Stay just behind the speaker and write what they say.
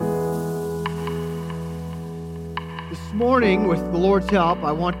This morning, with the Lord's help,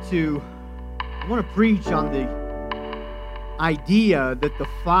 I want to preach on the idea that the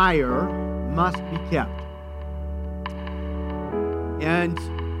fire must be kept. And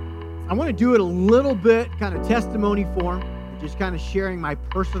I want to do it a little bit kind of testimony form, just kind of sharing my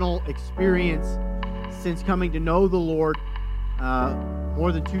personal experience since coming to know the Lord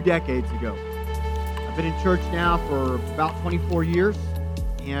more than 2 decades ago. I've been in church now for about 24 years,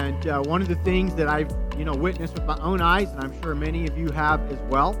 and one of the things that I've witnessed with my own eyes, and I'm sure many of you have as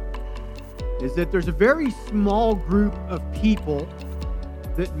well, is that there's a very small group of people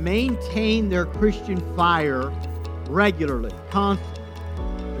that maintain their Christian fire regularly, constantly.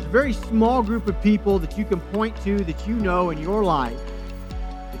 There's a very small group of people that you can point to, that you know in your life,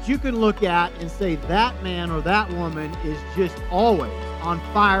 that you can look at and say, that man or that woman is just always on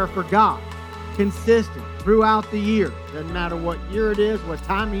fire for God, consistent throughout the year. Doesn't matter what year it is, what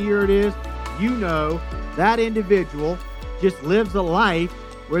time of year it is, that individual just lives a life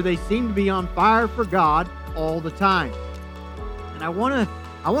where they seem to be on fire for God all the time. And I want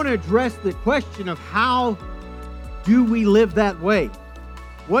to address the question of how do we live that way?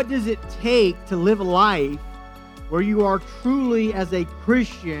 What does it take to live a life where you are truly, as a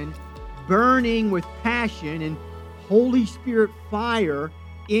Christian, burning with passion and Holy Spirit fire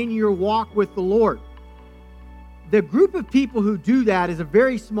in your walk with the Lord? The group of people who do that is a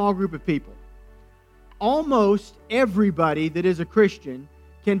very small group of people. Almost everybody that is a Christian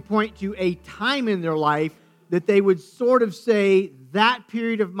can point to a time in their life that they would sort of say, that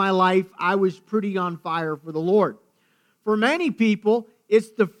period of my life, I was pretty on fire for the Lord. For many people, it's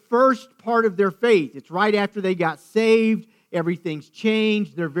the first part of their faith. It's right after they got saved. Everything's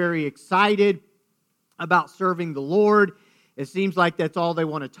changed. They're very excited about serving the Lord. It seems like that's all they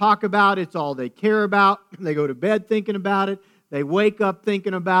want to talk about. It's all they care about. They go to bed thinking about it. They wake up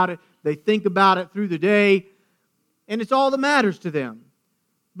thinking about it. They think about it through the day. And it's all that matters to them.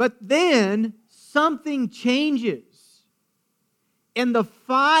 But then something changes. And the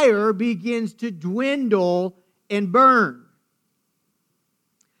fire begins to dwindle and burn.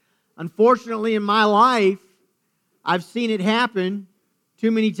 Unfortunately, in my life, I've seen it happen too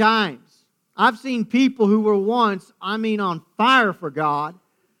many times. I've seen people who were once, on fire for God.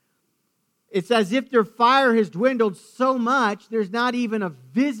 It's as if their fire has dwindled so much, there's not even a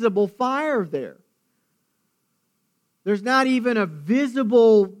visible fire there. There's not even a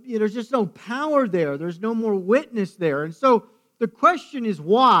visible, there's just no power there. There's no more witness there. And so the question is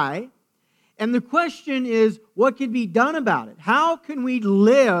why? And the question is, what can be done about it? How can we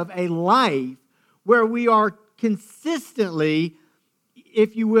live a life where we are consistently,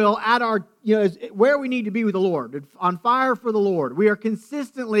 if you will, at our, where we need to be with the Lord, on fire for the Lord? We are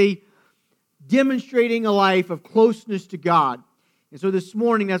consistently demonstrating a life of closeness to God. And so this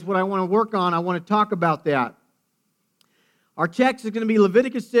morning, that's what I want to work on. I want to talk about that. Our text is going to be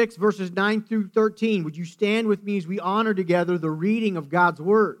Leviticus 6, verses 9 through 13. Would you stand with me as we honor together the reading of God's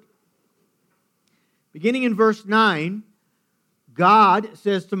Word? Beginning in verse 9, God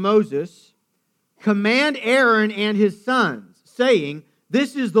says to Moses, "Command Aaron and his sons, saying,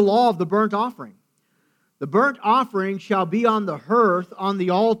 this is the law of the burnt offering. The burnt offering shall be on the hearth on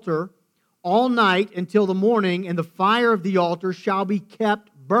the altar all night until the morning, and the fire of the altar shall be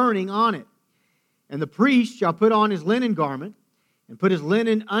kept burning on it. And the priest shall put on his linen garment, and put his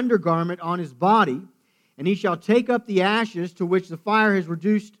linen undergarment on his body, and he shall take up the ashes to which the fire has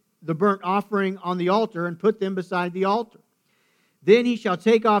reduced the burnt offering on the altar, and put them beside the altar. Then he shall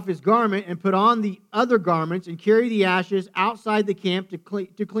take off his garment, and put on the other garments, and carry the ashes outside the camp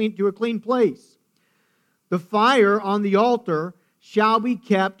to a clean place. The fire on the altar shall be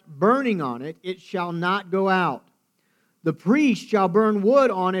kept burning on it, it shall not go out. The priest shall burn wood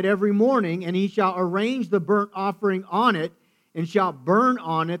on it every morning, and he shall arrange the burnt offering on it, and shall burn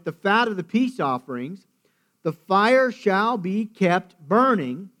on it the fat of the peace offerings. The fire shall be kept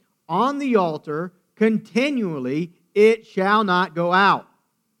burning on the altar continually, it shall not go out."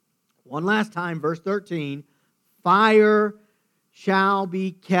 One last time, verse 13, fire shall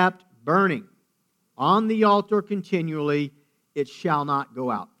be kept burning on the altar continually, it shall not go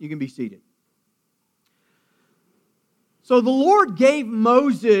out. You can be seated. So the Lord gave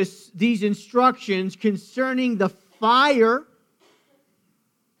Moses these instructions concerning the fire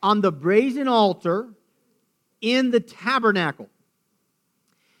on the brazen altar in the tabernacle.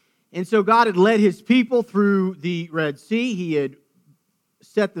 And so God had led His people through the Red Sea. He had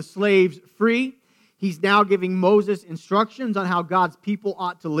set the slaves free. He's now giving Moses instructions on how God's people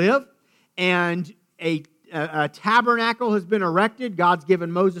ought to live. And a tabernacle has been erected. God's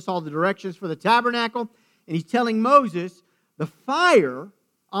given Moses all the directions for the tabernacle. And He's telling Moses the fire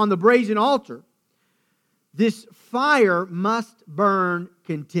on the brazen altar this fire must burn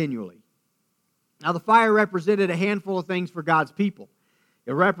continually. Now, the fire represented a handful of things for God's people.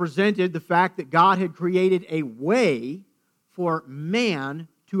 It represented the fact that God had created a way for man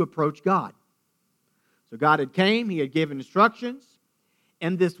to approach God. So God had came, He had given instructions,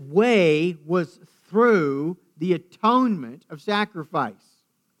 and this way was through the atonement of sacrifice.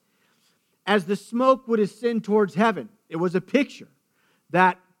 As the smoke would ascend towards heaven, it was a picture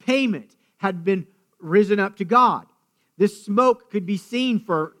that payment had been risen up to God. This smoke could be seen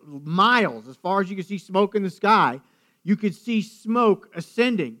for miles. As far as you could see smoke in the sky, you could see smoke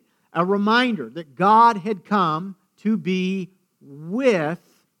ascending. A reminder that God had come to be with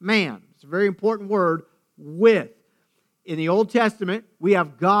man. It's a very important word, with. In the Old Testament, we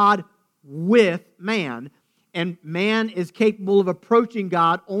have God with man, and man is capable of approaching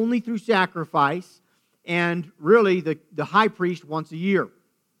God only through sacrifice, and really the high priest once a year.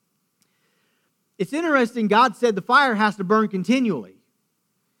 It's interesting, God said the fire has to burn continually.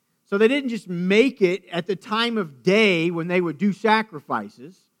 So they didn't just make it at the time of day when they would do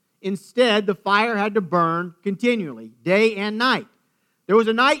sacrifices. Instead, the fire had to burn continually, day and night. There was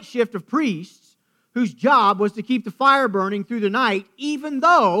a night shift of priests whose job was to keep the fire burning through the night, even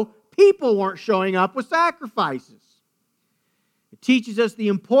though people weren't showing up with sacrifices. It teaches us the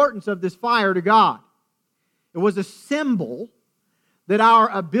importance of this fire to God. It was a symbol that our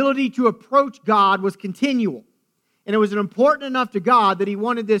ability to approach God was continual. And it was important enough to God that He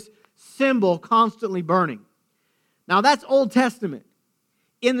wanted this symbol constantly burning. Now that's Old Testament.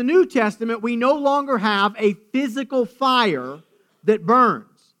 In the New Testament, we no longer have a physical fire that burns.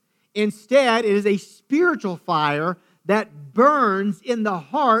 Instead, it is a spiritual fire that burns in the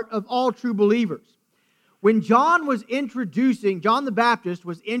heart of all true believers. When John the Baptist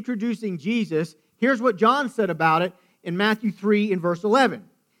was introducing Jesus, here's what John said about it in Matthew 3 in verse 11.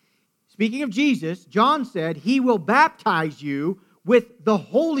 Speaking of Jesus, John said, He will baptize you with the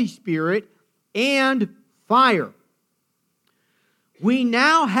Holy Spirit and fire. We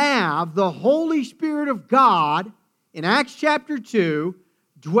now have the Holy Spirit of God in Acts chapter 2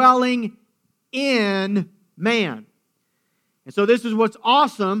 dwelling in man. And so this is what's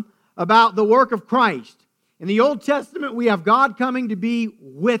awesome about the work of Christ. In the Old Testament, we have God coming to be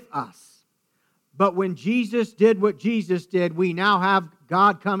with us. But when Jesus did what Jesus did, we now have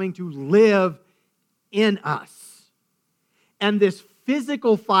God coming to live in us. And this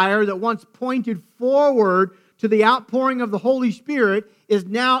physical fire that once pointed forward to the outpouring of the Holy Spirit is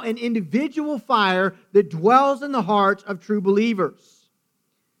now an individual fire that dwells in the hearts of true believers.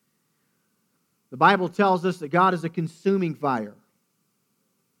 The Bible tells us that God is a consuming fire.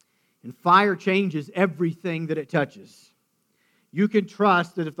 And fire changes everything that it touches. You can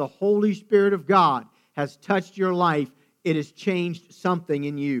trust that if the Holy Spirit of God has touched your life, it has changed something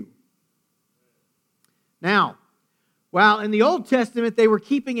in you. Now, while in the Old Testament they were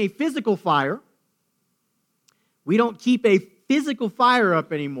keeping a physical fire, we don't keep a physical fire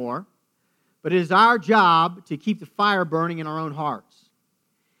up anymore, but it is our job to keep the fire burning in our own hearts.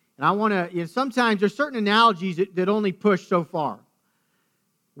 And I want to, sometimes there's certain analogies that only push so far.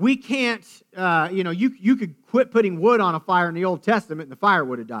 We can't, you could quit putting wood on a fire in the Old Testament and the fire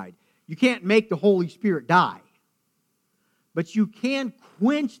would have died. You can't make the Holy Spirit die. But you can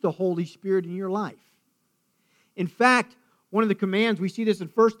quench the Holy Spirit in your life. In fact, one of the commands, we see this in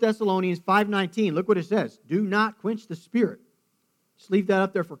 1 Thessalonians 5:19. Look what it says. Do not quench the Spirit. Just leave that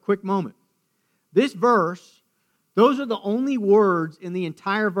up there for a quick moment. This verse, those are the only words in the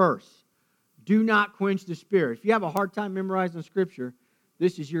entire verse. Do not quench the Spirit. If you have a hard time memorizing Scripture,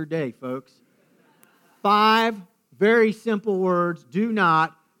 this is your day, folks. 5 very simple words. Do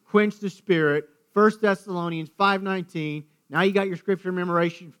not quench the Spirit. 1 Thessalonians 5:19. Now you got your Scripture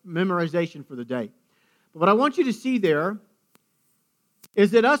memorization for the day. But what I want you to see there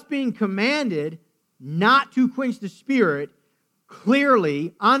is that us being commanded not to quench the Spirit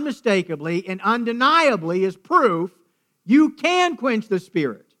clearly, unmistakably, and undeniably is proof you can quench the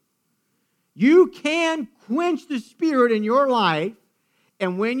Spirit. You can quench the Spirit in your life,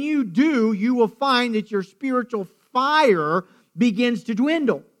 and when you do, you will find that your spiritual fire begins to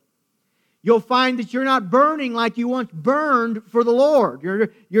dwindle. You'll find that you're not burning like you once burned for the Lord.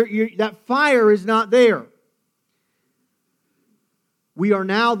 That fire is not there. We are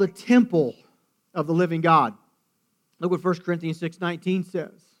now the temple of the living God. Look what 1 Corinthians 6:19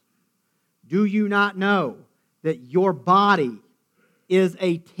 says. Do you not know that your body is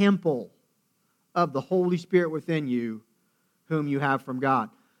a temple of the Holy Spirit within you, whom you have from God?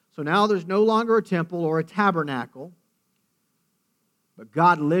 So now there's no longer a temple or a tabernacle, but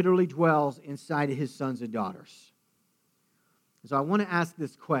God literally dwells inside of His sons and daughters. So I want to ask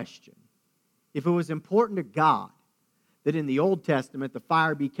this question. if it was important to God that in the Old Testament the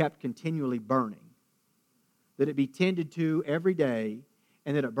fire be kept continually burning, that it be tended to every day,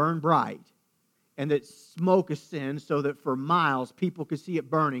 and that it burn bright, and that smoke ascends so that for miles people could see it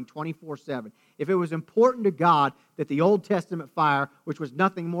burning 24/7. If it was important to God that the Old Testament fire, which was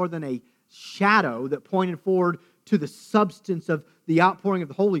nothing more than a shadow that pointed forward to the substance of the outpouring of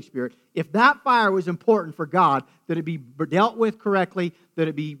the Holy Spirit, if that fire was important for God, that it be dealt with correctly, that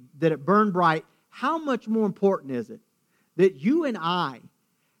it burn bright, how much more important is it that you and I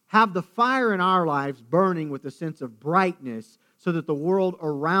have the fire in our lives burning with a sense of brightness so that the world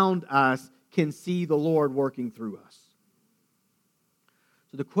around us can see the Lord working through us?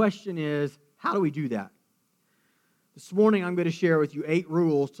 So the question is, how do we do that? This morning I'm going to share with you 8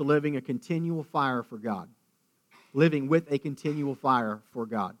 rules to living a continual fire for God. Living with a continual fire for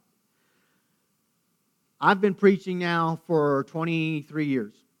God. I've been preaching now for 23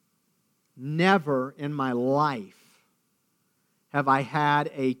 years. Never in my life have I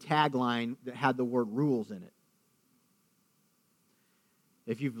had a tagline that had the word rules in it.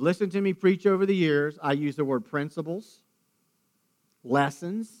 If you've listened to me preach over the years, I use the word principles,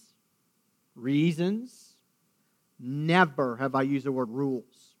 lessons, reasons. Never have I used the word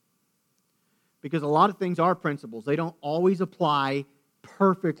rules. Because a lot of things are principles. They don't always apply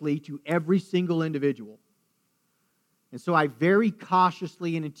perfectly to every single individual. And so I very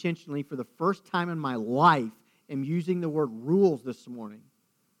cautiously and intentionally, for the first time in my life, am using the word rules this morning.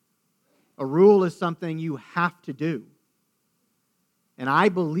 A rule is something you have to do. And I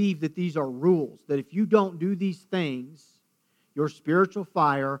believe that these are rules, that if you don't do these things, your spiritual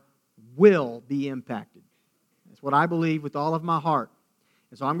fire will be impacted. That's what I believe with all of my heart.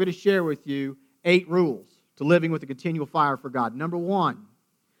 And so I'm going to share with you 8 rules to living with a continual fire for God. Number 1,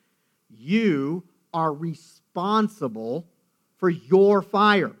 you are responsible for your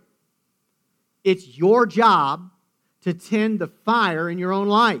fire. It's your job to tend the fire in your own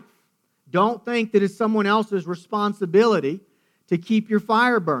life. Don't think that it's someone else's responsibility to keep your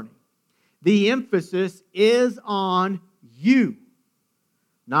fire burning. The emphasis is on you.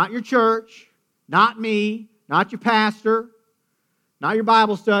 Not your church, not me, not your pastor, not your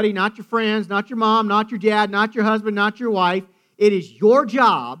Bible study, not your friends, not your mom, not your dad, not your husband, not your wife. It is your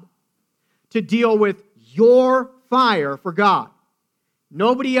job to deal with your fire for God.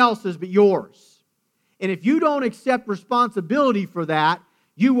 Nobody else's but yours. And if you don't accept responsibility for that,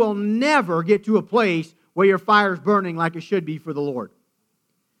 you will never get to a place where your fire is burning like it should be for the Lord.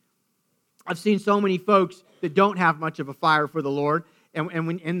 I've seen so many folks that don't have much of a fire for the Lord,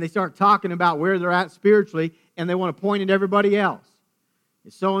 and they start talking about where they're at spiritually, and they want to point at everybody else.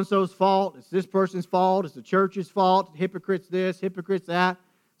 It's so-and-so's fault. It's this person's fault. It's the church's fault. Hypocrites this, hypocrites that.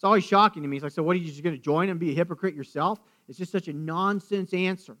 It's always shocking to me. It's like, so what, are you just going to join and be a hypocrite yourself? It's just such a nonsense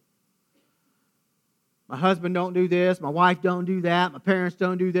answer. My husband don't do this. My wife don't do that. My parents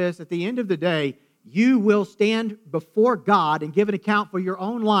don't do this. At the end of the day, you will stand before God and give an account for your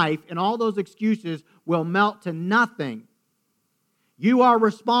own life, and all those excuses will melt to nothing. You are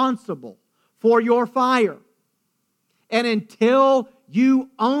responsible for your fire. And until you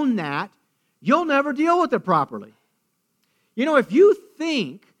own that, you'll never deal with it properly. You know, if you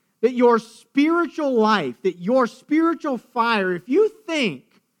think that your spiritual life, that your spiritual fire, if you think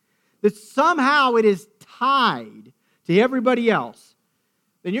that somehow it is tied to everybody else,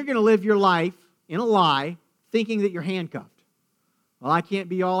 then you're going to live your life in a lie, thinking that you're handcuffed. Well, I can't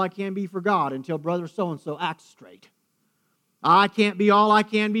be all I can be for God until brother so-and-so acts straight. I can't be all I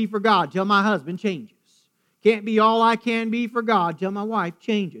can be for God till my husband changes. Can't be all I can be for God till my wife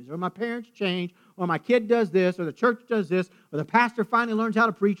changes, or my parents change, or my kid does this, or the church does this, or the pastor finally learns how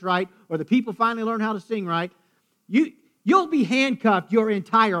to preach right, or the people finally learn how to sing right. You'll be handcuffed your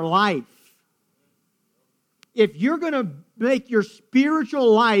entire life. If you're going to make your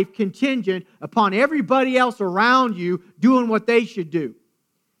spiritual life contingent upon everybody else around you doing what they should do.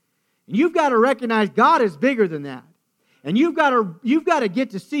 And you've got to recognize God is bigger than that. And you've got to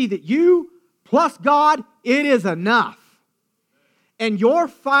get to see that you plus God, it is enough. And your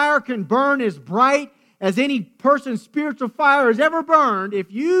fire can burn as bright as any person's spiritual fire has ever burned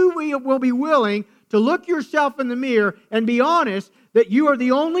if you will be willing to look yourself in the mirror and be honest that you are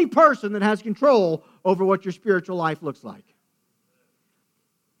the only person that has control over what your spiritual life looks like.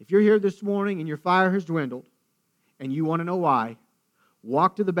 If you're here this morning and your fire has dwindled and you want to know why,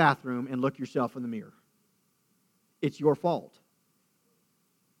 walk to the bathroom and look yourself in the mirror. It's your fault.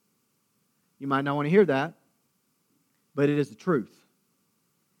 You might not want to hear that, but it is the truth.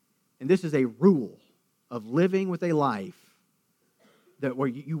 And this is a rule of living with a life that where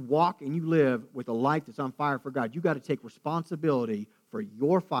you walk and you live with a life that's on fire for God. You've got to take responsibility for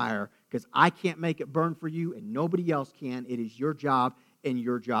your fire because I can't make it burn for you and nobody else can. It is your job and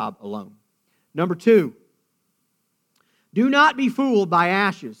your job alone. Number 2, do not be fooled by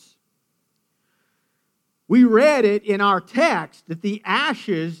ashes. We read it in our text that the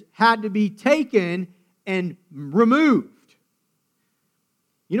ashes had to be taken and removed.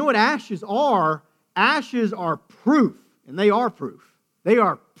 You know what ashes are? Ashes are proof, and they are proof. They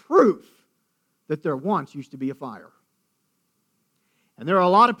are proof that there once used to be a fire. And there are a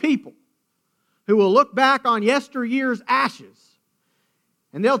lot of people who will look back on yesteryear's ashes,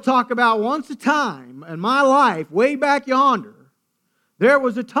 and they'll talk about once a time in my life, way back yonder, there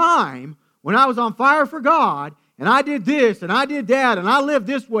was a time when I was on fire for God, and I did this, and I did that, and I lived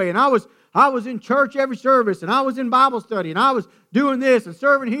this way, and I was in church every service, and I was in Bible study, and I was doing this, and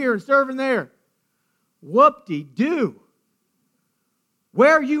serving here, and serving there. Whoop-de-doo.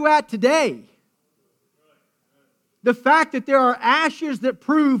 Where are you at today? The fact that there are ashes that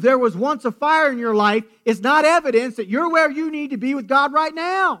prove there was once a fire in your life is not evidence that you're where you need to be with God right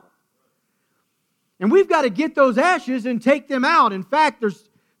now. And we've got to get those ashes and take them out. In fact,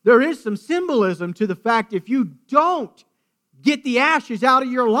 there is some symbolism to the fact if you don't get the ashes out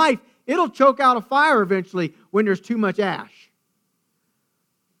of your life, it'll choke out a fire eventually when there's too much ash.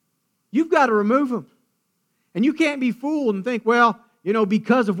 You've got to remove them. And you can't be fooled and think, well,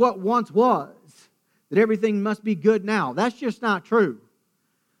 because of what once was, that everything must be good now. That's just not true.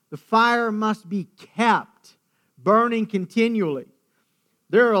 The fire must be kept burning continually.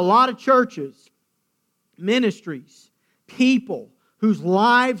 There are a lot of churches, ministries, people whose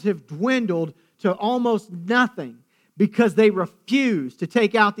lives have dwindled to almost nothing because they refuse to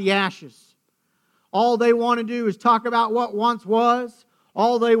take out the ashes. All they want to do is talk about what once was.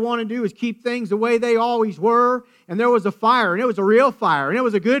 All they want to do is keep things the way they always were. And there was a fire, and it was a real fire, and it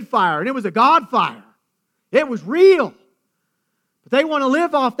was a good fire, and it was a God fire. It was real. But they want to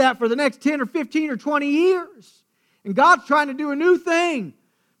live off that for the next 10 or 15 or 20 years. And God's trying to do a new thing.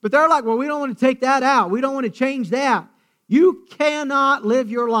 But they're like, well, we don't want to take that out. We don't want to change that. You cannot live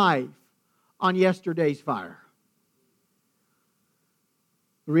your life on yesterday's fire.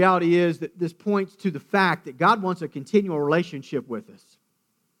 The reality is that this points to the fact that God wants a continual relationship with us.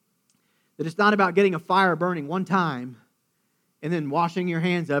 That it's not about getting a fire burning one time and then washing your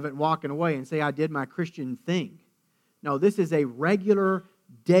hands of it and walking away and say, I did my Christian thing. No, this is a regular,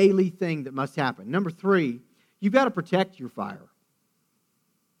 daily thing that must happen. Number 3, you've got to protect your fire.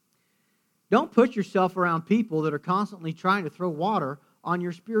 Don't put yourself around people that are constantly trying to throw water on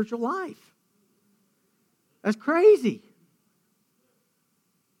your spiritual life. That's crazy.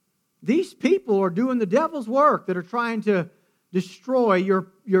 These people are doing the devil's work that are trying to destroy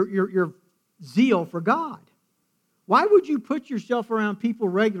your zeal for God. Why would you put yourself around people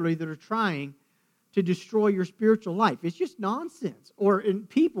regularly that are trying to destroy your spiritual life? It's just nonsense. Or in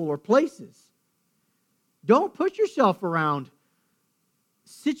people or places. Don't put yourself around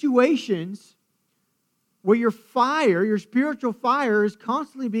situations where your fire, your spiritual fire, is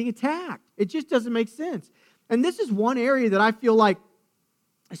constantly being attacked. It just doesn't make sense. And this is one area that I feel like,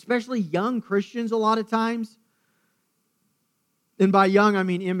 especially young Christians a lot of times, and by young I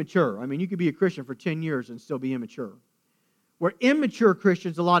mean immature. I mean, you could be a Christian for 10 years and still be immature. Where immature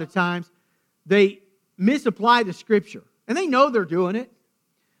Christians a lot of times, they misapply the Scripture. And they know they're doing it.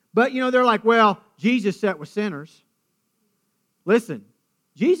 But, they're like, well, Jesus sat with sinners. Listen,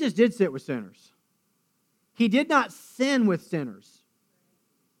 Jesus did sit with sinners. He did not sin with sinners.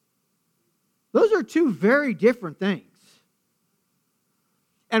 Those are two very different things.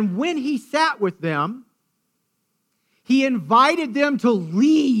 And when He sat with them, He invited them to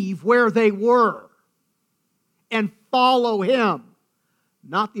leave where they were and follow Him,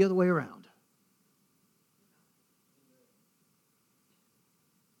 not the other way around.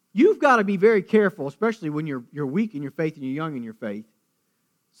 You've got to be very careful, especially when you're weak in your faith and you're young in your faith,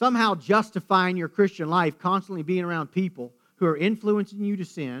 somehow justifying your Christian life, constantly being around people who are influencing you to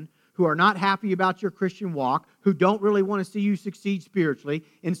sin, who are not happy about your Christian walk, who don't really want to see you succeed spiritually.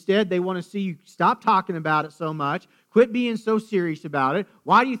 Instead, they want to see you stop talking about it so much, quit being so serious about it.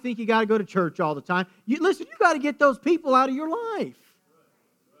 Why do you think you got to go to church all the time? Listen, you've got to get those people out of your life.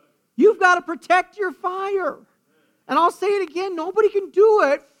 You've got to protect your fire. And I'll say it again, nobody can do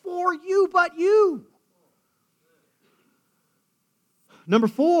it for you but you. Number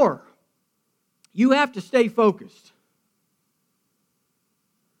 4, you have to stay focused.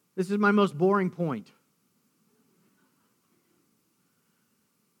 This is my most boring point.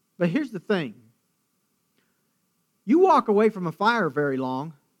 But here's the thing. You walk away from a fire very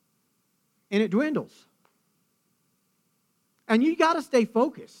long, and it dwindles. And you got to stay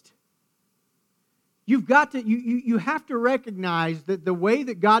focused. You've got to, you have to recognize that the way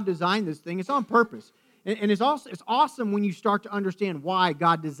that God designed this thing, it's on purpose. And it's awesome when you start to understand why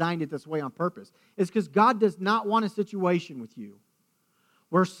God designed it this way on purpose. It's because God does not want a situation with you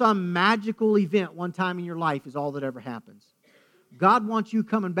where some magical event one time in your life is all that ever happens. God wants you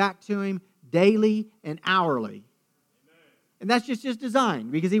coming back to Him daily and hourly. And that's just His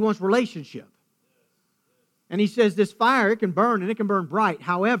design, because He wants relationship. And He says this fire, it can burn, and it can burn bright.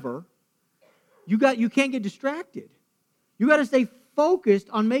 However, you can't get distracted. You got to stay focused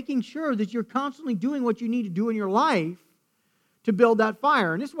on making sure that you're constantly doing what you need to do in your life to build that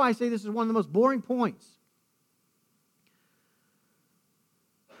fire. And this is why I say this is one of the most boring points.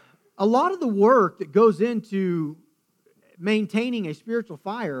 A lot of the work that goes into maintaining a spiritual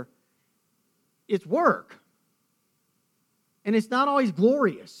fire, it's work. And it's not always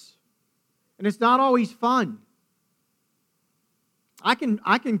glorious. And it's not always fun. I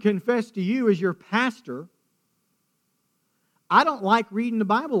can confess to you as your pastor, I don't like reading the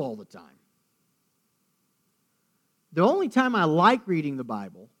Bible all the time. The only time I like reading the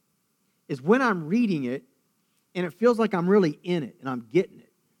Bible is when I'm reading it and it feels like I'm really in it and I'm getting it.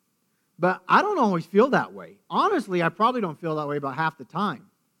 But I don't always feel that way. Honestly, I probably don't feel that way about half the time.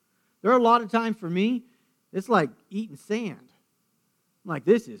 There are a lot of times for me, it's like eating sand. I'm like,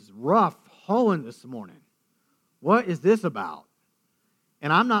 this is rough hoeing this morning. What is this about?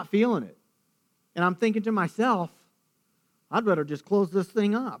 And I'm not feeling it. And I'm thinking to myself, I'd better just close this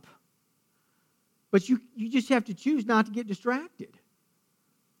thing up. But you just have to choose not to get distracted.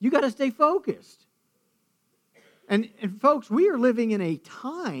 You got to stay focused. And folks, we are living in a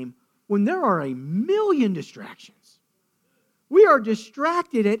time when there are a million distractions. We are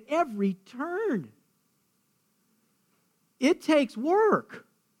distracted at every turn. It takes work.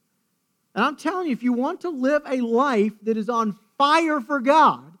 And I'm telling you, if you want to live a life that is on fire for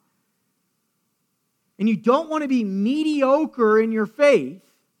God, and you don't want to be mediocre in your faith,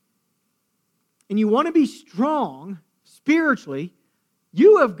 and you want to be strong spiritually,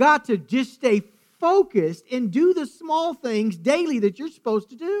 you have got to just stay focused and do the small things daily that you're supposed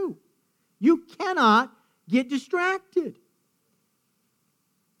to do. You cannot get distracted.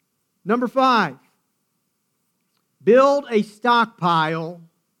 Number 5, build a stockpile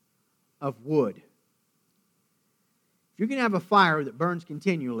of wood. If you're going to have a fire that burns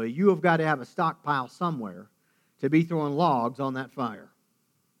continually, you have got to have a stockpile somewhere to be throwing logs on that fire.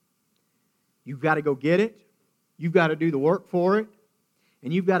 You've got to go get it. You've got to do the work for it.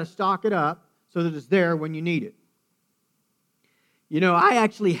 And you've got to stock it up so that it's there when you need it. You know, I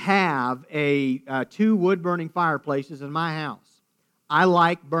actually have 2 wood-burning fireplaces in my house. I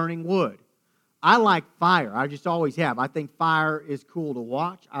like burning wood. I like fire. I just always have. I think fire is cool to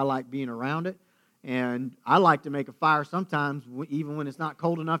watch. I like being around it. And I like to make a fire sometimes, even when it's not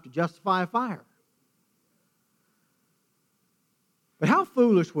cold enough to justify a fire. But how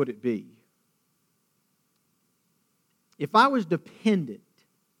foolish would it be if I was dependent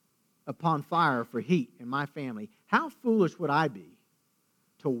upon fire for heat in my family? How foolish would I be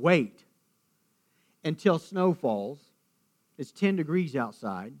to wait until snow falls, it's 10 degrees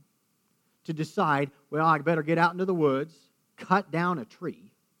outside, to decide, well, I better get out into the woods, cut down a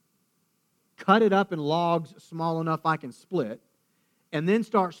tree, cut it up in logs small enough I can split, and then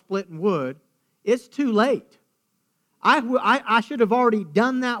start splitting wood? It's too late. I should have already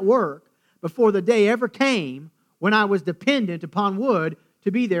done that work before the day ever came when I was dependent upon wood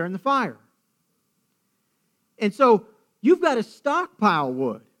to be there in the fire. And so you've got to stockpile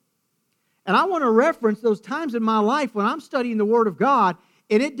wood. And I want to reference those times in my life when I'm studying the Word of God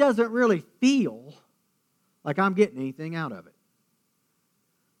and it doesn't really feel like I'm getting anything out of it.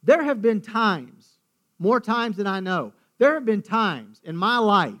 There have been times, more times than I know, there have been times in my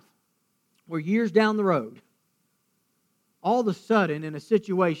life where years down the road, all of a sudden in a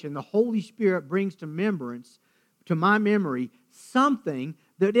situation, the Holy Spirit brings to my memory, something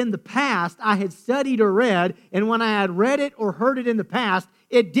that in the past I had studied or read, and when I had read it or heard it in the past,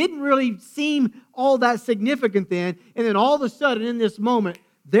 it didn't really seem all that significant then, and then all of a sudden in this moment,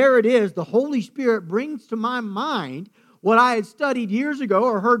 there it is, the Holy Spirit brings to my mind what I had studied years ago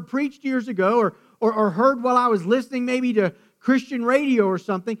or heard preached years ago or heard while I was listening maybe to Christian radio or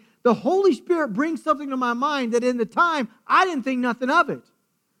something. The Holy Spirit brings something to my mind that in the time I didn't think nothing of it,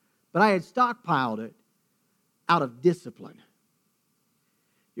 but I had stockpiled it out of discipline.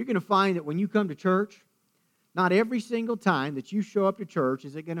 You're going to find that when you come to church, not every single time that you show up to church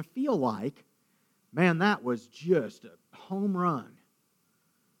is it going to feel like, man, that was just a home run.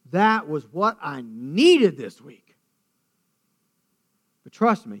 That was what I needed this week. But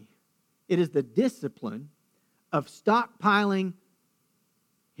trust me, it is the discipline of stockpiling,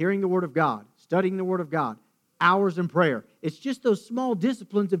 hearing the Word of God, studying the Word of God, hours in prayer. It's just those small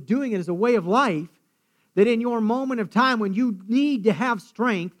disciplines of doing it as a way of life that in your moment of time when you need to have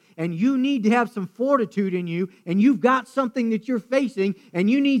strength and you need to have some fortitude in you and you've got something that you're facing and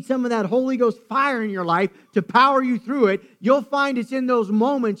you need some of that Holy Ghost fire in your life to power you through it, you'll find it's in those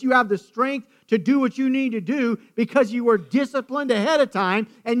moments you have the strength to do what you need to do because you were disciplined ahead of time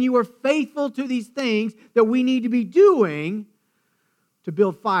and you were faithful to these things that we need to be doing to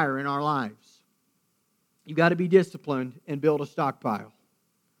build fire in our lives. You've got to be disciplined and build a stockpile.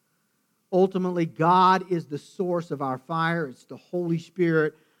 Ultimately, God is the source of our fire. It's the Holy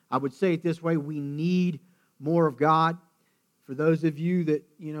Spirit. I would say it this way, we need more of God. For those of you that,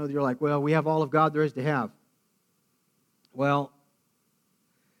 you're like, well, we have all of God there is to have. Well,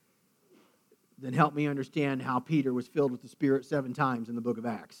 then help me understand how Peter was filled with the Spirit 7 times in the book of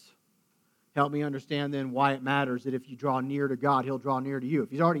Acts. Help me understand then why it matters that if you draw near to God, He'll draw near to you. If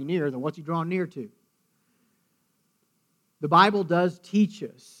He's already near, then what's He drawing near to? The Bible does teach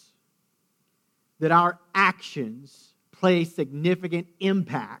us that our actions play significant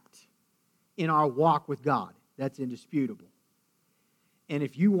impact in our walk with God. That's indisputable. And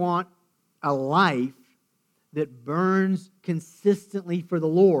if you want a life that burns consistently for the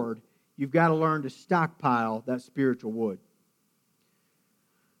Lord, you've got to learn to stockpile that spiritual wood.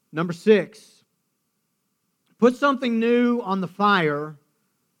 Number 6, put something new on the fire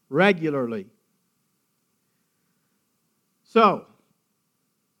regularly. So,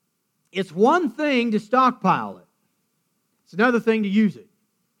 it's one thing to stockpile it. It's another thing to use it.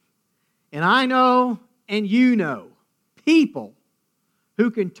 And I know, and you know, people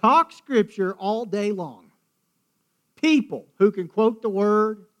who can talk Scripture all day long. People who can quote the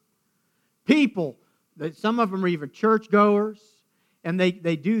Word. People, that some of them are even churchgoers, and they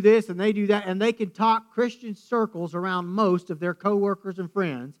do this and they do that, and they can talk Christian circles around most of their coworkers and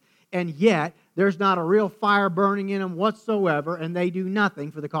friends, and yet there's not a real fire burning in them whatsoever, and they do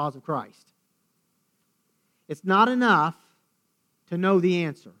nothing for the cause of Christ. It's not enough to know the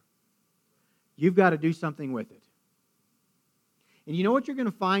answer. You've got to do something with it. And you know what you're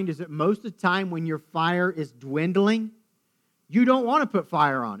going to find is that most of the time when your fire is dwindling, you don't want to put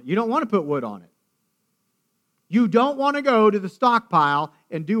fire on it. You don't want to put wood on it. You don't want to go to the stockpile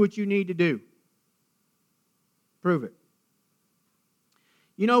and do what you need to do. Prove it.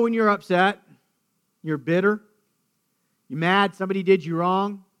 You know when you're upset, you're bitter, you're mad, somebody did you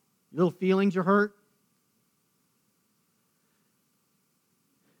wrong, your little feelings are hurt.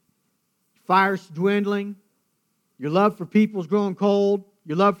 Fire's dwindling, your love for people's growing cold,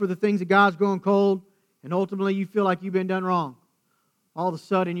 your love for the things of God's growing cold, and ultimately you feel like you've been done wrong. All of a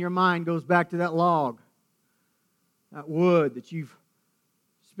sudden your mind goes back to that log, that wood that you've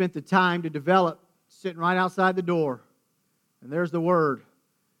spent the time to develop, sitting right outside the door. And there's the word,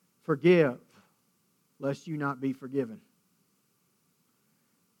 forgive, lest you not be forgiven.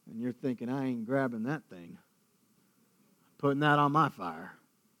 And you're thinking, I ain't grabbing that thing, putting that on my fire.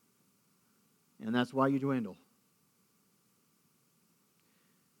 And that's why you dwindle.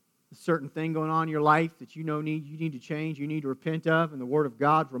 A certain thing going on in your life that you need to change, you need to repent of, and the Word of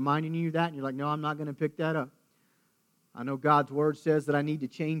God's reminding you of that, and you're like, no, I'm not going to pick that up. I know God's Word says that I need to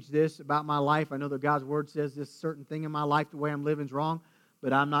change this about my life. I know that God's Word says this certain thing in my life, the way I'm living is wrong,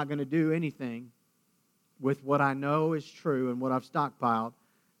 but I'm not going to do anything with what I know is true and what I've stockpiled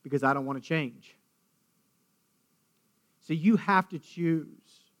because I don't want to change. So you have to choose.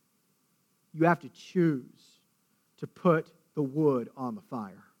 You have to choose to put the wood on the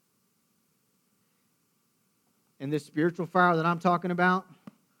fire. And this spiritual fire that I'm talking about,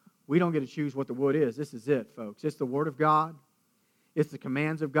 we don't get to choose what the wood is. This is it, folks. It's the Word of God. It's the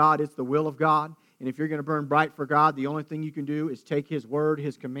commands of God. It's the will of God. And if you're going to burn bright for God, the only thing you can do is take His Word,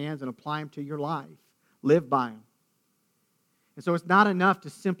 His commands, and apply them to your life. Live by them. And so it's not enough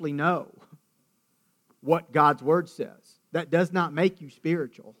to simply know what God's Word says. That does not make you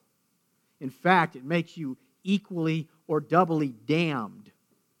spiritual. In fact, it makes you equally or doubly damned,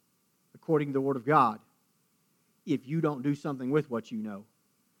 according to the Word of God, if you don't do something with what you know.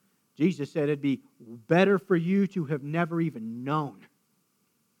 Jesus said it'd be better for you to have never even known.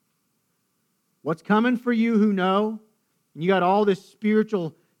 What's coming for you who know, and you got all this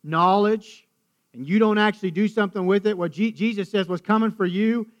spiritual knowledge, and you don't actually do something with it, what Jesus says what's coming for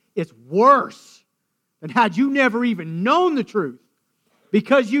you, it's worse than had you never even known the truth.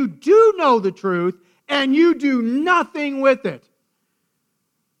 Because you do know the truth, and you do nothing with it.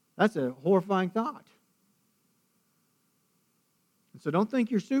 That's a horrifying thought. So don't think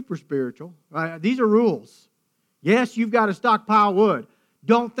you're super spiritual. Right? These are rules. Yes, you've got to stockpile wood.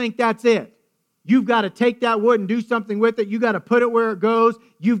 Don't think that's it. You've got to take that wood and do something with it. You've got to put it where it goes.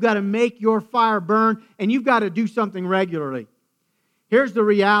 You've got to make your fire burn, and you've got to do something regularly. Here's the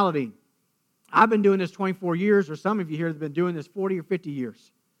reality. I've been doing this 24 years, or some of you here have been doing this 40 or 50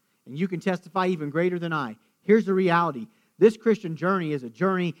 years. And you can testify even greater than I. Here's the reality. This Christian journey is a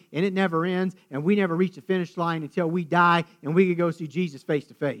journey, and it never ends, and we never reach the finish line until we die, and we can go see Jesus face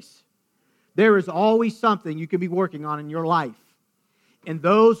to face. There is always something you can be working on in your life. And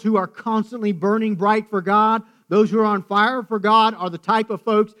those who are constantly burning bright for God, those who are on fire for God, are the type of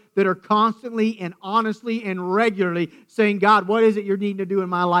folks that are constantly and honestly and regularly saying, God, what is it you're needing to do in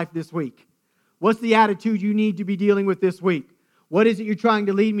my life this week? What's the attitude you need to be dealing with this week? What is it you're trying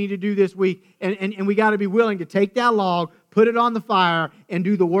to lead me to do this week? And we got to be willing to take that log, put it on the fire, and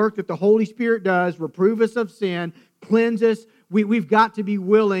do the work that the Holy Spirit does, reprove us of sin, cleanse us. We've got to be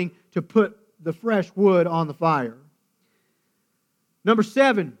willing to put the fresh wood on the fire. Number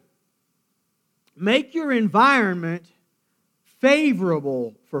 7, make your environment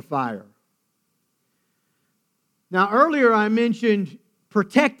favorable for fire. Now, earlier I mentioned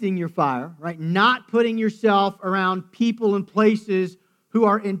protecting your fire, right? Not putting yourself around people and places who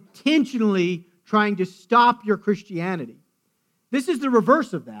are intentionally trying to stop your Christianity. This is the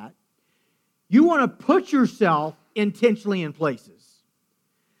reverse of that. You want to put yourself intentionally in places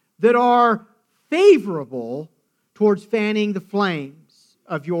that are favorable towards fanning the flames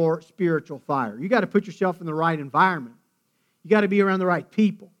of your spiritual fire. You got to put yourself in the right environment. You got to be around the right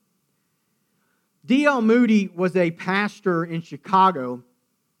people. D.L. Moody was a pastor in Chicago,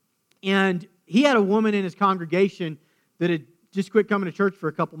 and he had a woman in his congregation that had just quit coming to church for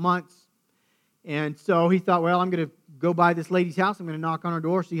a couple months. And so he thought, well, I'm going to go by this lady's house. I'm going to knock on her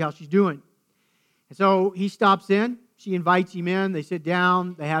door, see how she's doing. And so he stops in. She invites him in. They sit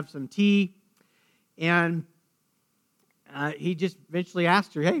down. They have some tea. And he just eventually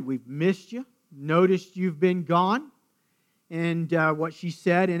asked her, hey, we've missed you. Noticed you've been gone. And what she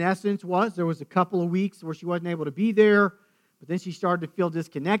said, in essence, was there was a couple of weeks where she wasn't able to be there, but then she started to feel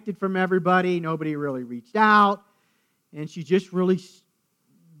disconnected from everybody. Nobody really reached out. And she just really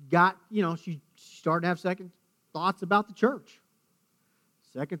got, she started to have second thoughts about the church.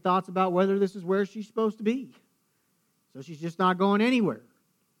 Second thoughts about whether this is where she's supposed to be. So she's just not going anywhere.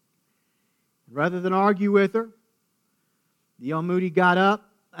 Rather than argue with her, D.L. Moody got up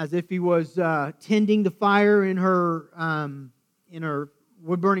as if he was tending the fire in her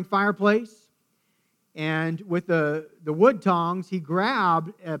wood-burning fireplace. And with the wood tongs, he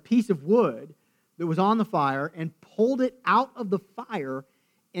grabbed a piece of wood that was on the fire and pulled it out of the fire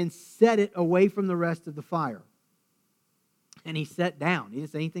and set it away from the rest of the fire. And he sat down. He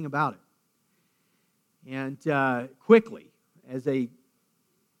didn't say anything about it. And quickly, as a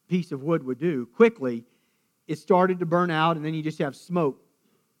piece of wood would do, quickly, it started to burn out, and then you just have smoke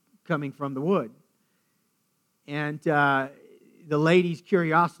coming from the wood. And the lady's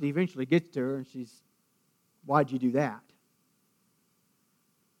curiosity eventually gets to her, and she's, why'd you do that?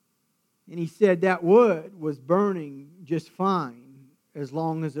 And he said that wood was burning just fine as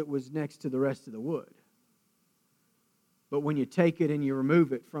long as it was next to the rest of the wood. But when you take it and you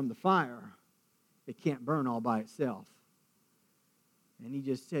remove it from the fire, it can't burn all by itself. And he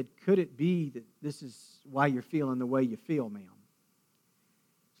just said, could it be that this is why you're feeling the way you feel, ma'am?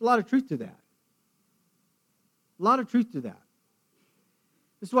 There's a lot of truth to that. A lot of truth to that.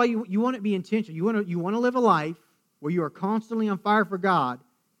 This is why you want to be intentional. You want to live a life where you are constantly on fire for God.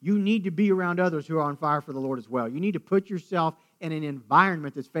 You need to be around others who are on fire for the Lord as well. You need to put yourself in an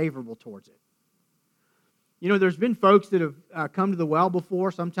environment that's favorable towards it. There's been folks that have come to the well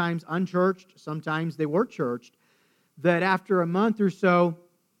before, sometimes unchurched, sometimes they were churched, that after a month or so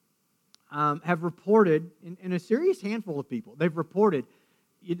have reported, in a serious handful of people, they've reported,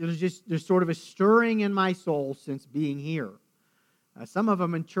 there's sort of a stirring in my soul since being here. Some of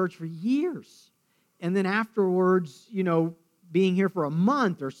them in church for years. And then afterwards, being here for a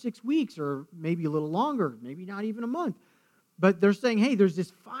month or 6 weeks or maybe a little longer, maybe not even a month. But they're saying, hey, there's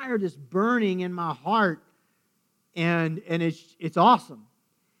this fire that's burning in my heart, and it's awesome.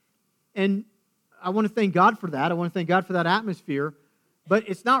 And I want to thank God for that. I want to thank God for that atmosphere. But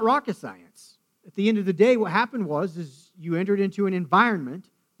it's not rocket science. At the end of the day, what happened is you entered into an environment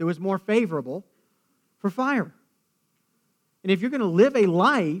that was more favorable for fire. And if you're going to live a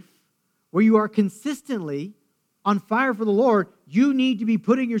life where you are consistently on fire for the Lord, you need to be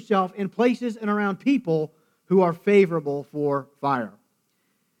putting yourself in places and around people who are favorable for fire.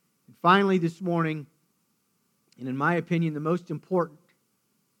 And finally, this morning, and in my opinion, the most important,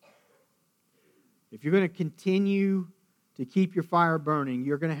 if you're going to continue to keep your fire burning,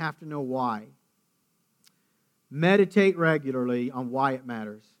 you're going to have to know why. Meditate regularly on why it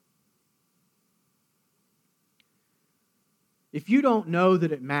matters. If you don't know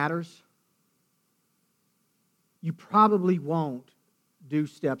that it matters, you probably won't do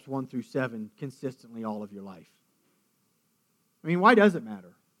steps 1 through 7 consistently all of your life. I mean, why does it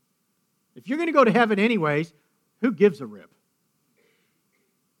matter? If you're going to go to heaven anyways, who gives a rip?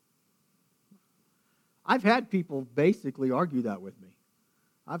 I've had people basically argue that with me.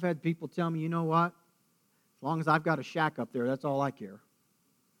 I've had people tell me, you know what? As long as I've got a shack up there, that's all I care.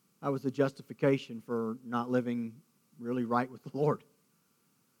 That was the justification for not living really right with the Lord.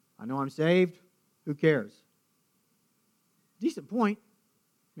 I know I'm saved. Who cares? Decent point.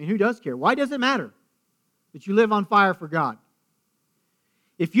 I mean, who does care? Why does it matter that you live on fire for God?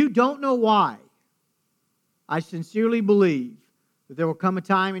 If you don't know why, I sincerely believe that there will come a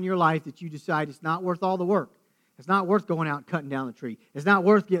time in your life that you decide it's not worth all the work. It's not worth going out and cutting down the tree. It's not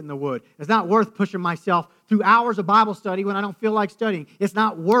worth getting the wood. It's not worth pushing myself through hours of Bible study when I don't feel like studying. It's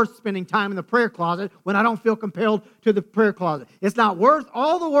not worth spending time in the prayer closet when I don't feel compelled to the prayer closet. It's not worth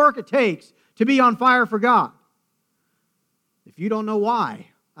all the work it takes to be on fire for God. If you don't know why,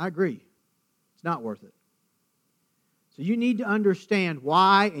 I agree. It's not worth it. So you need to understand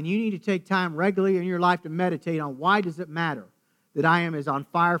why, and you need to take time regularly in your life to meditate on why does it matter that I am as on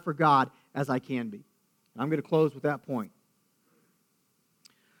fire for God as I can be. I'm going to close with that point.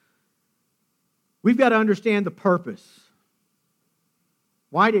 We've got to understand the purpose.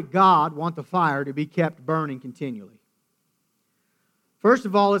 Why did God want the fire to be kept burning continually? First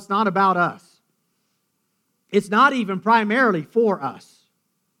of all, it's not about us. It's not even primarily for us.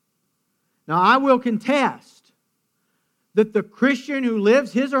 Now, I will contest that the Christian who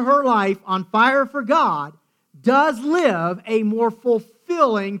lives his or her life on fire for God does live a more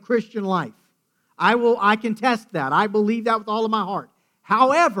fulfilling Christian life. I contest that. I believe that with all of my heart.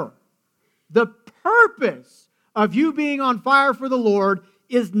 However, the purpose of you being on fire for the Lord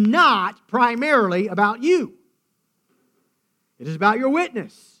is not primarily about you. It is about your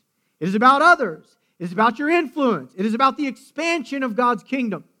witness. It is about others. It is about your influence. It is about the expansion of God's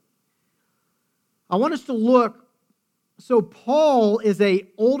kingdom. I want us to look. So Paul is an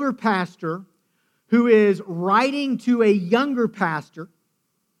older pastor who is writing to a younger pastor,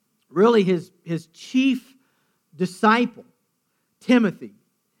 really his chief disciple, Timothy.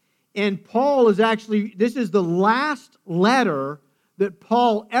 And Paul is actually, this is the last letter that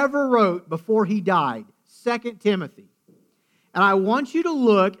Paul ever wrote before he died, 2 Timothy. And I want you to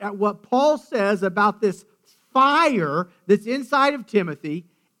look at what Paul says about this fire that's inside of Timothy,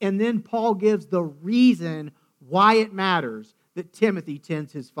 and then Paul gives the reason why it matters that Timothy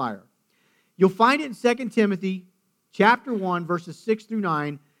tends his fire. You'll find it in 2 Timothy chapter 1, verses 6 through 9,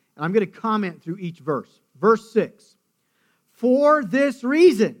 and I'm going to comment through each verse. Verse 6, "For this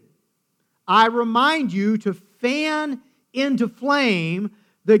reason, I remind you to fan into flame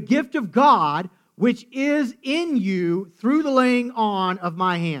the gift of God which is in you through the laying on of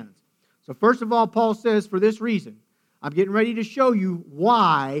my hands." So first of all, Paul says, for this reason, I'm getting ready to show you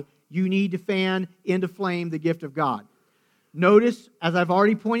why you need to fan into flame the gift of God. Notice, as I've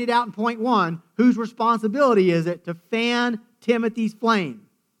already pointed out in point 1, whose responsibility is it to fan Timothy's flame?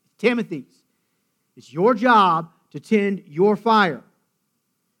 Timothy's. It's your job to tend your fire.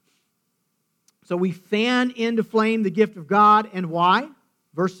 So we fan into flame the gift of God, and why?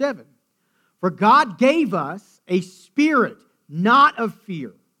 Verse 7. "For God gave us a spirit not of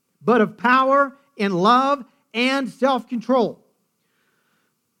fear, but of power and love and self-control."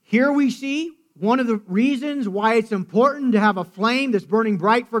 Here we see one of the reasons why it's important to have a flame that's burning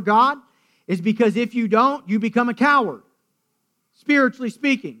bright for God is because if you don't, you become a coward, spiritually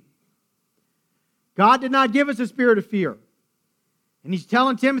speaking. God did not give us a spirit of fear. And he's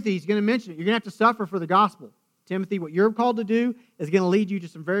telling Timothy, he's going to mention it, you're going to have to suffer for the gospel. Timothy, what you're called to do is going to lead you to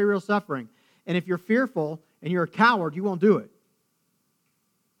some very real suffering. And if you're fearful and you're a coward, you won't do it.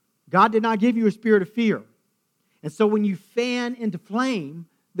 God did not give you a spirit of fear. And so when you fan into flame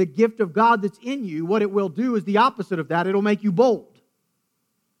the gift of God that's in you, what it will do is the opposite of that. It'll make you bold.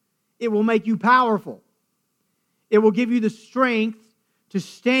 It will make you powerful. It will give you the strength to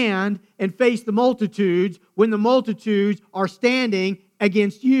stand and face the multitudes when the multitudes are standing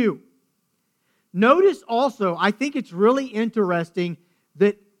against you. Notice also, I think it's really interesting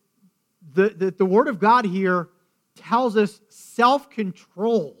that the Word of God here tells us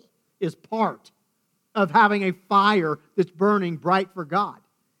self-control is part of having a fire that's burning bright for God.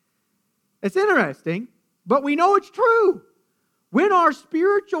 It's interesting, but we know it's true. When our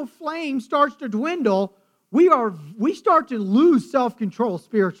spiritual flame starts to dwindle, we start to lose self-control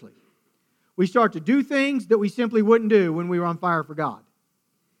spiritually. We start to do things that we simply wouldn't do when we were on fire for God.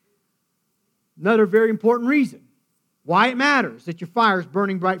 Another very important reason why it matters that your fire is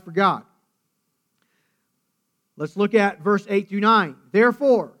burning bright for God. Let's look at verse 8 through 9.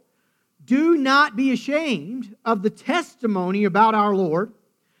 Therefore, do not be ashamed of the testimony about our Lord,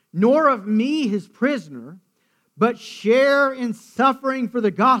 nor of me, his prisoner, but share in suffering for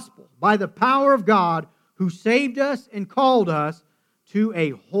the gospel by the power of God, who saved us and called us to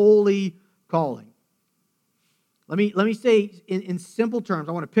a holy calling. Let me say in simple terms,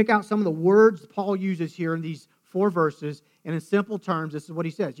 I want to pick out some of the words Paul uses here in these 4 verses, and in simple terms, this is what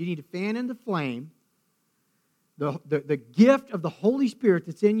he says. You need to fan into flame the gift of the Holy Spirit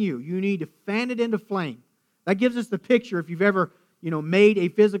that's in you. You need to fan it into flame. That gives us the picture, if you've ever made a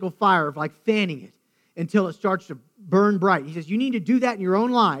physical fire, of like fanning it until it starts to burn bright. He says you need to do that in your own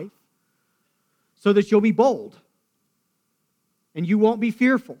life so that you'll be bold and you won't be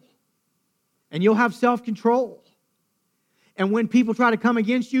fearful and you'll have self-control. And when people try to come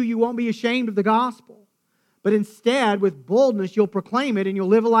against you, you won't be ashamed of the gospel. But instead, with boldness, you'll proclaim it and you'll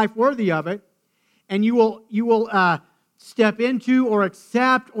live a life worthy of it. And you will step into or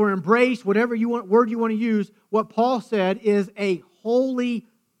accept or embrace whatever word you want to use. What Paul said is a holy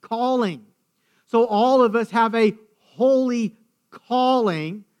calling. So all of us have a holy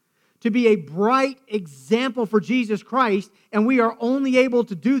calling to be a bright example for Jesus Christ, and we are only able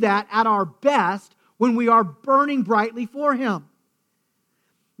to do that at our best when we are burning brightly for Him.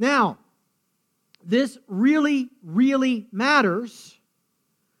 Now, this really, really matters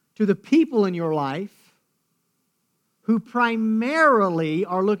to the people in your life who primarily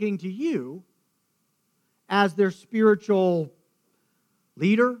are looking to you as their spiritual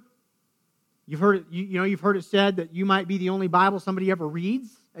leader. You've heard it, you've heard it said that you might be the only Bible somebody ever reads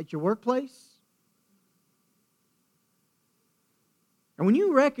at your workplace. And when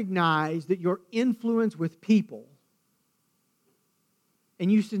you recognize that your influence with people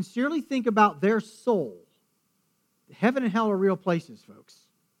and you sincerely think about their soul, heaven and hell are real places, folks.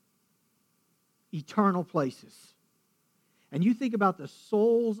 Eternal places. And you think about the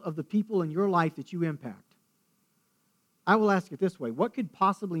souls of the people in your life that you impact. I will ask it this way: what could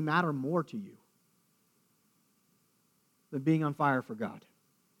possibly matter more to you than being on fire for God?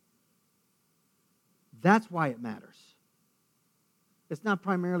 That's why it matters. It's not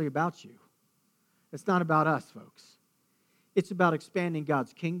primarily about you. It's not about us, folks. It's about expanding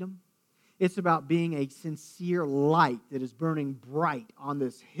God's kingdom. It's about being a sincere light that is burning bright on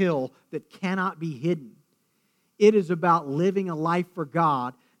this hill that cannot be hidden. It is about living a life for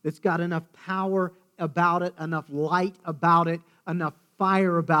God that's got enough power about it, enough light about it, enough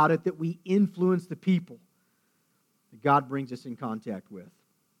fire about it that we influence the people that God brings us in contact with.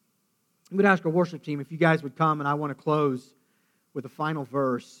 I'm going to ask our worship team if you guys would come, and I want to close with a final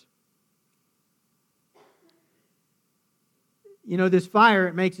verse. You know, this fire,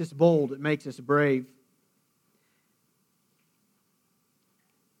 it makes us bold. It makes us brave.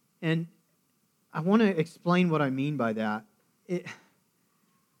 And I want to explain what I mean by that.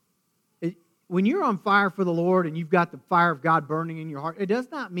 When you're on fire for the Lord and you've got the fire of God burning in your heart, it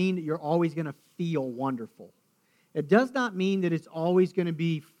does not mean that you're always going to feel wonderful. It does not mean that it's always going to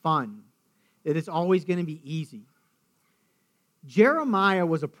be fun, that it's always going to be easy. Jeremiah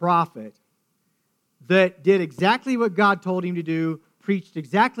was a prophet that did exactly what God told him to do, preached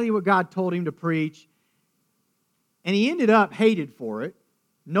exactly what God told him to preach, and he ended up hated for it.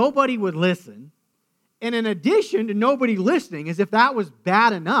 Nobody would listen. And in addition to nobody listening, as if that was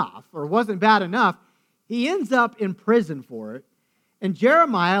bad enough or wasn't bad enough, he ends up in prison for it. And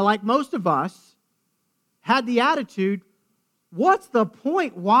Jeremiah, like most of us, had the attitude, what's the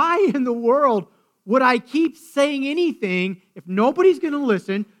point? Why in the world would I keep saying anything if nobody's going to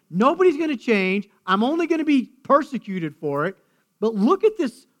listen, nobody's going to change, I'm only going to be persecuted for it? But look at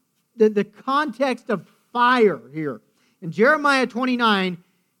this, the context of fire here. In Jeremiah 29,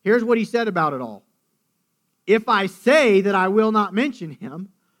 here's what he said about it all. If I say that I will not mention him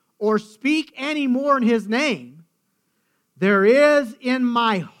or speak any more in his name, there is in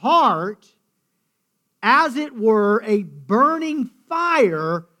my heart, as it were, a burning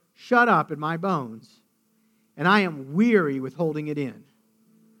fire shut up in my bones, and I am weary with holding it in,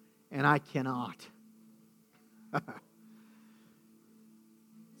 and I cannot.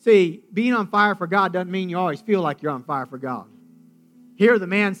 See, being on fire for God doesn't mean you always feel like you're on fire for God. Here the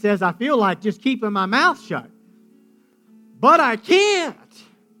man says, I feel like just keeping my mouth shut. But I can't.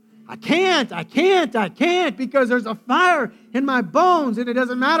 I can't because there's a fire in my bones, and it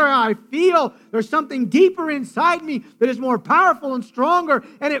doesn't matter how I feel. There's something deeper inside me that is more powerful and stronger,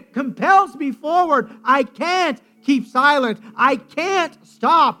 and it compels me forward. I can't keep silent. I can't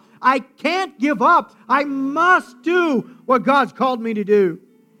stop. I can't give up. I must do what God's called me to do.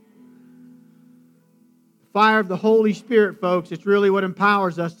 The fire of the Holy Spirit, folks, it's really what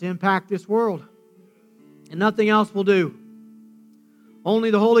empowers us to impact this world. And nothing else will do. Only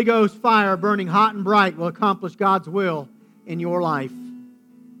the Holy Ghost fire burning hot and bright will accomplish God's will in your life.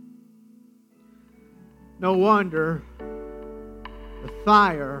 No wonder the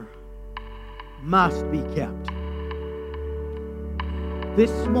fire must be kept.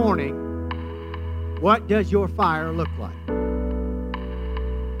 This morning, what does your fire look like?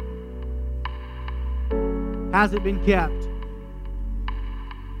 Has it been kept?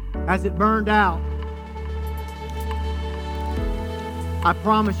 Has it burned out? I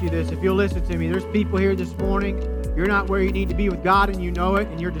promise you this, if you'll listen to me, there's people here this morning, you're not where you need to be with God and you know it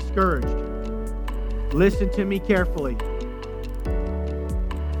and you're discouraged. Listen to me carefully.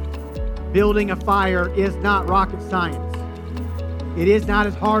 Building a fire is not rocket science. It is not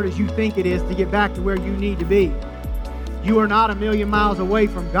as hard as you think it is to get back to where you need to be. You are not a million miles away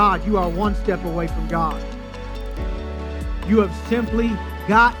from God. You are one step away from God. You have simply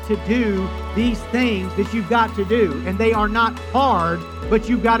got to do these things that you've got to do. And they are not hard, but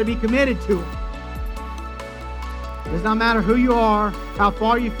you've got to be committed to them. It does not matter who you are, how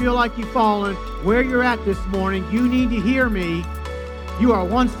far you feel like you've fallen, where you're at this morning, you need to hear me. You are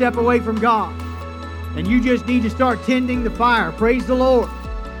one step away from God. And you just need to start tending the fire. Praise the Lord.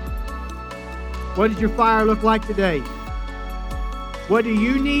 What does your fire look like today? What do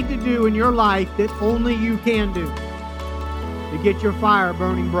you need to do in your life that only you can do to get your fire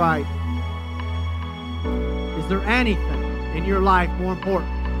burning bright? Is there anything in your life more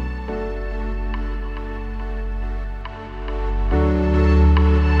important